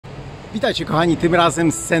Witajcie kochani, tym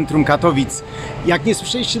razem z centrum Katowic. Jak nie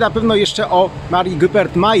słyszeliście na pewno jeszcze o Marii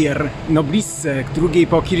Guppert-Mayer, noblistce drugiej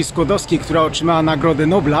po Curie Skłodowskiej, która otrzymała Nagrodę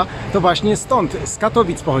Nobla, to właśnie stąd, z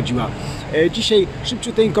Katowic pochodziła. Dzisiaj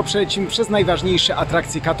szybciuteńko przelecimy przez najważniejsze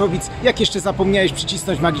atrakcje Katowic. Jak jeszcze zapomniałeś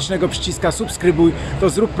przycisnąć magicznego przyciska subskrybuj, to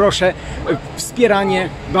zrób proszę. Wspieranie,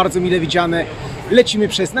 bardzo mile widziane. Lecimy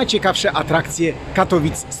przez najciekawsze atrakcje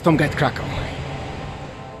Katowic z tomguidekrakow.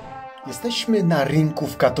 Jesteśmy na rynku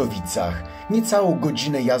w Katowicach. Niecałą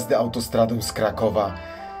godzinę jazdy autostradą z Krakowa.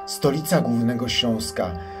 Stolica Głównego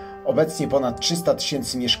Śląska. Obecnie ponad 300 000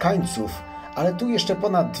 mieszkańców, ale tu jeszcze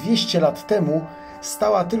ponad 200 lat temu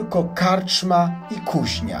stała tylko karczma i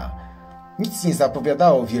kuźnia. Nic nie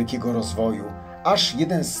zapowiadało wielkiego rozwoju, aż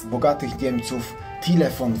jeden z bogatych Niemców, Tille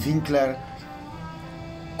von Winkler,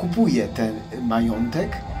 kupuje ten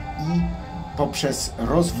majątek i poprzez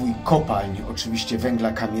rozwój kopalń, oczywiście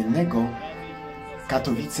węgla kamiennego,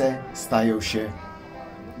 Katowice stają się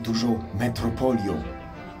dużą metropolią.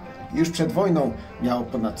 Już przed wojną miało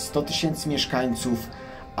ponad 100 000 mieszkańców,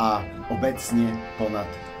 a obecnie ponad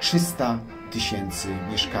 300 000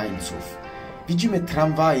 mieszkańców. Widzimy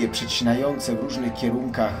tramwaje przecinające w różnych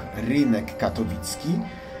kierunkach rynek katowicki.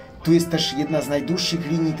 Tu jest też jedna z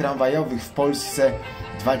najdłuższych linii tramwajowych w Polsce,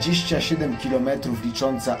 27 km,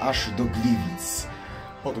 licząca aż do Gliwic.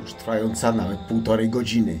 Podróż trwająca nawet 1,5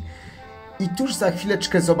 godziny. I tuż za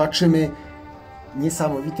chwileczkę zobaczymy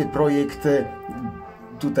niesamowity projekt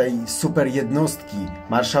tutaj super jednostki.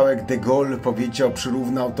 Marszałek de Gaulle powiedział,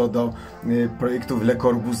 przyrównał to do projektów Le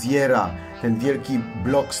Corbusiera. Ten wielki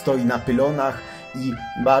blok stoi na pylonach i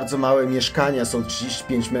bardzo małe mieszkania, są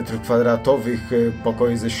 35 m2,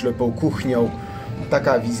 pokoje ze ślepą kuchnią.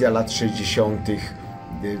 Taka wizja lat 60.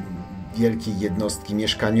 wielkiej jednostki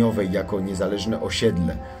mieszkaniowej jako niezależne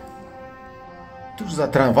osiedle. Tuż za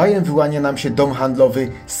tramwajem wyłania nam się dom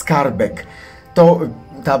handlowy Skarbek. To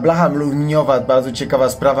ta blacha aluminiowa, bardzo ciekawa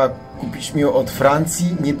sprawa, kupiliśmy ją od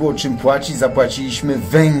Francji, nie było czym płacić, zapłaciliśmy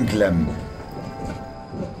węglem.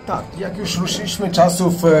 Tak, jak już ruszyliśmy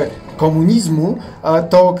czasów komunizmu,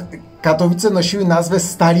 to Katowice nosiły nazwę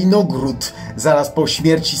Stalinogród, zaraz po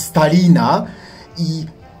śmierci Stalina, i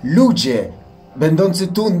ludzie będący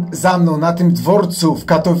tu za mną na tym dworcu w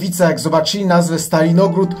Katowicach, jak zobaczyli nazwę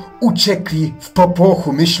Stalinogród, uciekli w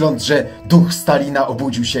popłochu, myśląc, że duch Stalina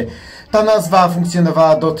obudził się. Ta nazwa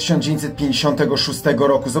funkcjonowała do 1956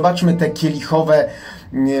 roku. Zobaczmy te kielichowe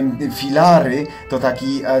filary. To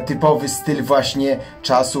taki typowy styl właśnie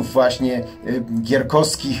czasów właśnie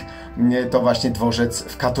gierkowskich. To właśnie dworzec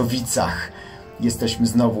w Katowicach. Jesteśmy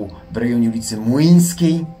znowu w rejonie ulicy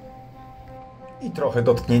Młyńskiej. I trochę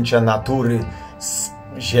dotknięcia natury z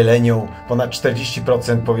zielenią. Ponad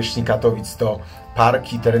 40% powierzchni Katowic to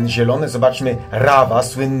parki, tereny zielone. Zobaczmy Rawa,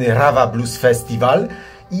 słynny Rawa Blues Festival.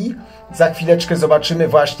 I za chwileczkę zobaczymy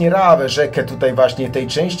właśnie Rawę, rzekę tutaj właśnie tej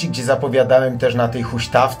części, gdzie zapowiadałem też na tej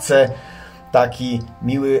huśtawce taki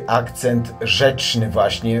miły akcent rzeczny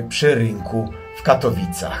właśnie przy rynku w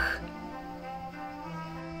Katowicach.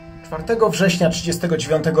 4 września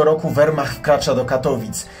 1939 roku Wehrmacht wkracza do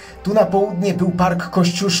Katowic. Tu na południe był park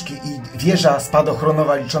Kościuszki i wieża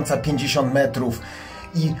spadochronowa licząca 50 metrów.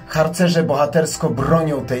 I harcerze bohatersko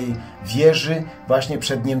bronią tej wieży właśnie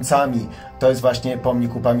przed Niemcami. To jest właśnie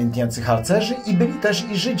pomnik upamiętniający harcerzy i byli też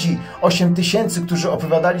i Żydzi. 8 000, którzy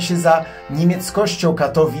opowiadali się za niemieckością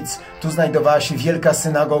Katowic. Tu znajdowała się wielka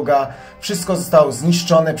synagoga. Wszystko zostało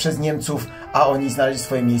zniszczone przez Niemców, a oni znaleźli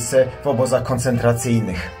swoje miejsce w obozach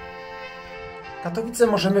koncentracyjnych. Katowice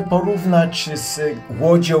możemy porównać z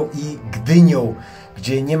Łodzią i Gdynią,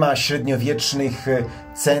 gdzie nie ma średniowiecznych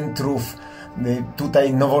centrów.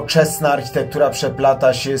 Tutaj nowoczesna architektura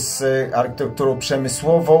przeplata się z architekturą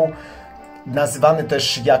przemysłową, nazywany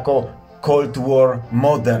też jako Cold War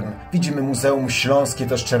Modern. Widzimy Muzeum Śląskie,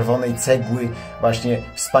 to z czerwonej cegły, właśnie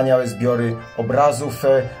wspaniałe zbiory obrazów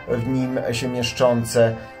w nim się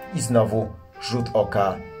mieszczące i znowu rzut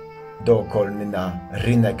oka dookolny na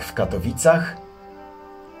rynek w Katowicach.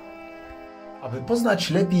 Aby poznać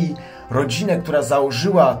lepiej rodzinę, która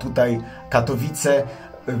założyła tutaj Katowice,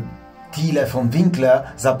 Tille von Winkler,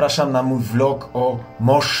 zapraszam na mój vlog o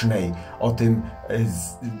Mosznej, o tym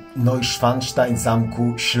Neuschwanstein,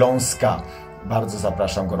 zamku Śląska. Bardzo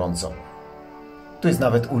zapraszam gorąco. Tu jest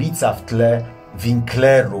nawet ulica w tle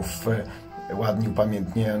Winklerów, ładnie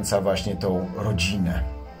upamiętniająca właśnie tą rodzinę.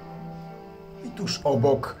 I tuż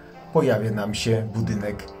obok pojawia nam się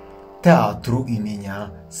budynek Teatru imienia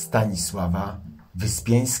Stanisława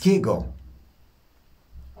Wyspiańskiego.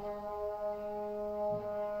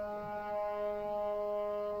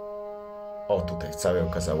 O, tutaj w całej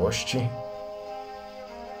okazałości.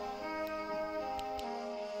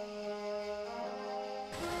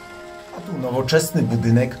 A tu nowoczesny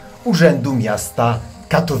budynek Urzędu Miasta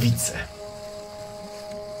Katowice.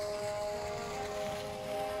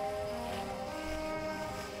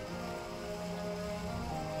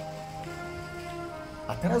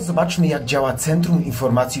 A teraz zobaczmy, jak działa Centrum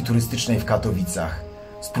Informacji Turystycznej w Katowicach.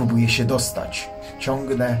 Spróbuję się dostać.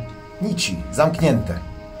 Ciągnę nici, zamknięte.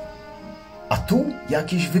 A tu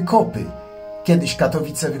jakieś wykopy. Kiedyś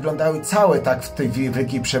Katowice wyglądały całe tak w tej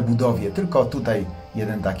wielkiej przebudowie, tylko tutaj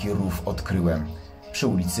jeden taki rów odkryłem przy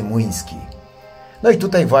ulicy Młyńskiej. No i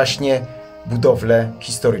tutaj właśnie budowle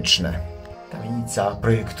historyczne. Kamienica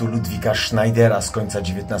projektu Ludwika Schneidera z końca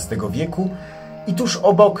XIX wieku i tuż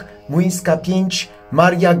obok Młyńska 5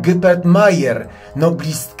 Maria Güppert-Mayer,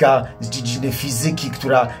 noblistka z dziedziny fizyki,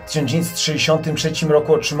 która w 1963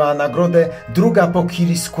 roku otrzymała nagrodę druga po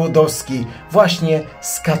Kirii Skłodowskiej właśnie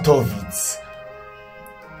z Katowic.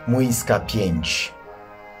 Młyńska 5.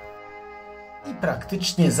 I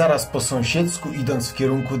praktycznie zaraz po sąsiedzku, idąc w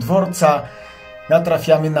kierunku dworca,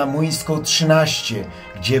 natrafiamy na Młyńską 13,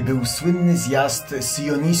 gdzie był słynny zjazd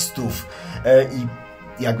sionistów i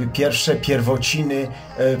jakby pierwsze pierwociny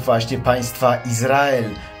właśnie państwa Izrael.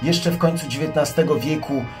 Jeszcze w końcu XIX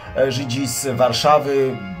wieku Żydzi z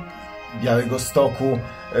Warszawy, Białegostoku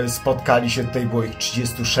spotkali się, tutaj było ich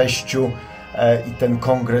 36 i ten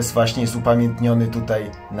kongres właśnie jest upamiętniony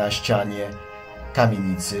tutaj na ścianie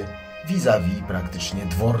kamienicy vis-a-vis praktycznie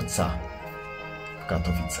dworca w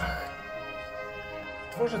Katowicach.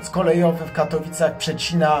 Dworzec kolejowy w Katowicach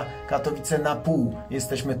przecina Katowice na pół.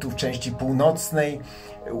 Jesteśmy tu w części północnej,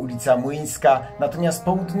 ulica Młyńska, natomiast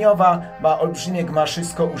południowa ma olbrzymie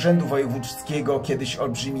gmaszysko Urzędu Wojewódzkiego, kiedyś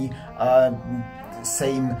olbrzymi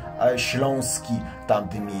Sejm Śląski w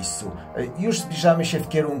tamtym miejscu. Już zbliżamy się w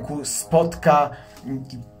kierunku Spotka.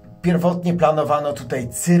 Pierwotnie planowano tutaj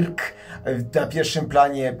cyrk. Na pierwszym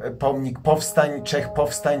planie pomnik powstań, 3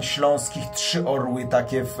 powstań śląskich, 3 orły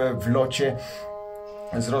takie w locie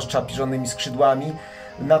z rozczapiżonymi skrzydłami.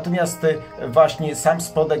 Natomiast właśnie sam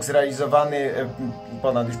spodek zrealizowany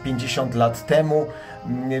ponad już 50 lat temu.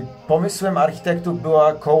 Pomysłem architektów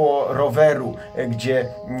było koło roweru, gdzie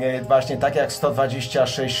właśnie tak jak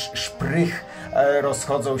 126 szprych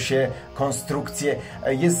rozchodzą się konstrukcje.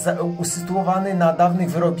 Jest usytuowany na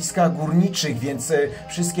dawnych wyrobiskach górniczych, więc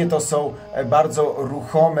wszystkie to są bardzo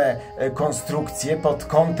ruchome konstrukcje pod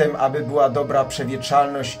kątem, aby była dobra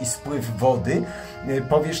przewietrzalność i spływ wody.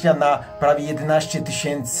 Powierzchnia na prawie 11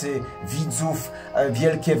 tysięcy widzów,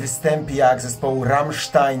 wielkie występy jak zespołu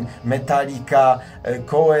Rammstein, Metallica,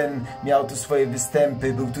 Cohen miał tu swoje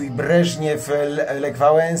występy, był tu i Breżniew, Lech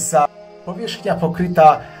Wałęsa. Powierzchnia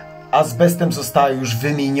pokryta azbestem została już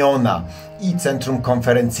wymieniona i centrum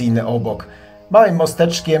konferencyjne obok. Małym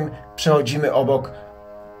mosteczkiem przechodzimy obok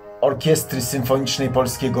Orkiestry Symfonicznej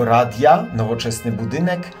Polskiego Radia, nowoczesny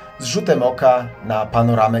budynek, z rzutem oka na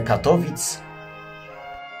panoramę Katowic.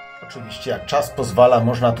 Oczywiście jak czas pozwala,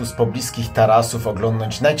 można tu z pobliskich tarasów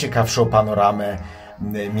oglądać najciekawszą panoramę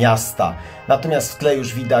miasta. Natomiast w tle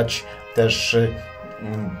już widać też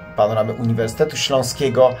panoramę Uniwersytetu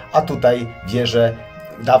Śląskiego, a tutaj wieżę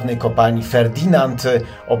dawnej kopalni Ferdynand,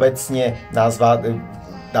 obecnie nazwa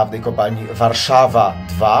dawnej kopalni Warszawa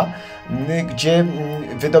 2, gdzie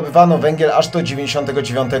wydobywano węgiel aż do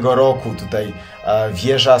 1999 roku. Tutaj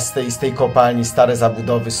wieża z tej kopalni, stare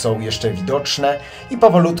zabudowy są jeszcze widoczne i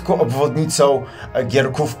powolutku obwodnicą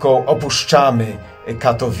Gierkówką opuszczamy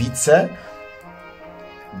Katowice,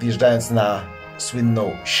 wjeżdżając na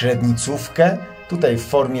słynną średnicówkę. Tutaj w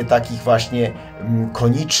formie takich właśnie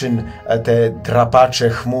koniczyn te drapacze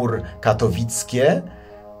chmur katowickie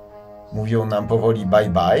mówią nam powoli bye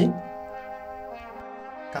bye.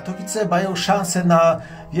 Katowice mają szansę na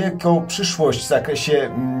wielką przyszłość w zakresie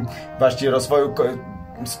właśnie rozwoju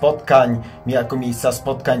spotkań, jako miejsca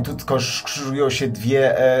spotkań. Tu krzyżują się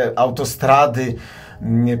dwie autostrady,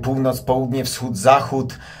 północ, południe, wschód,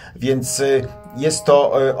 zachód, więc jest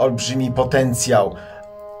to olbrzymi potencjał.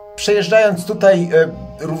 Przejeżdżając tutaj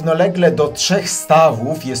równolegle do 3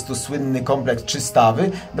 stawów, jest tu słynny kompleks 3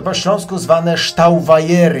 stawy, po śląsku zwane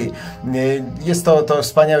Sztauwajery. Jest to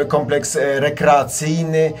wspaniały kompleks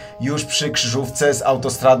rekreacyjny już przy krzyżówce z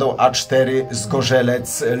autostradą A4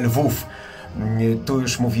 Zgorzelec-Lwów. Tu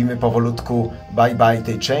już mówimy powolutku bye bye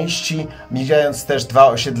tej części, mijając też 2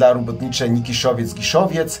 osiedla robotnicze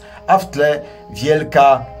Nikiszowiec-Giszowiec, a w tle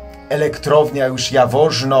wielka elektrownia już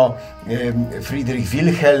Jaworzno, Friedrich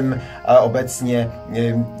Wilhelm, a obecnie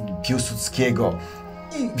Piłsudskiego.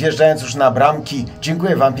 I wjeżdżając już na bramki,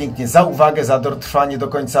 dziękuję Wam pięknie za uwagę, za dotrwanie do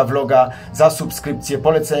końca vloga, za subskrypcję,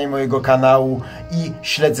 polecenie mojego kanału i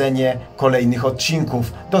śledzenie kolejnych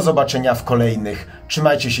odcinków. Do zobaczenia w kolejnych.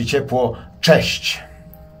 Trzymajcie się ciepło. Cześć!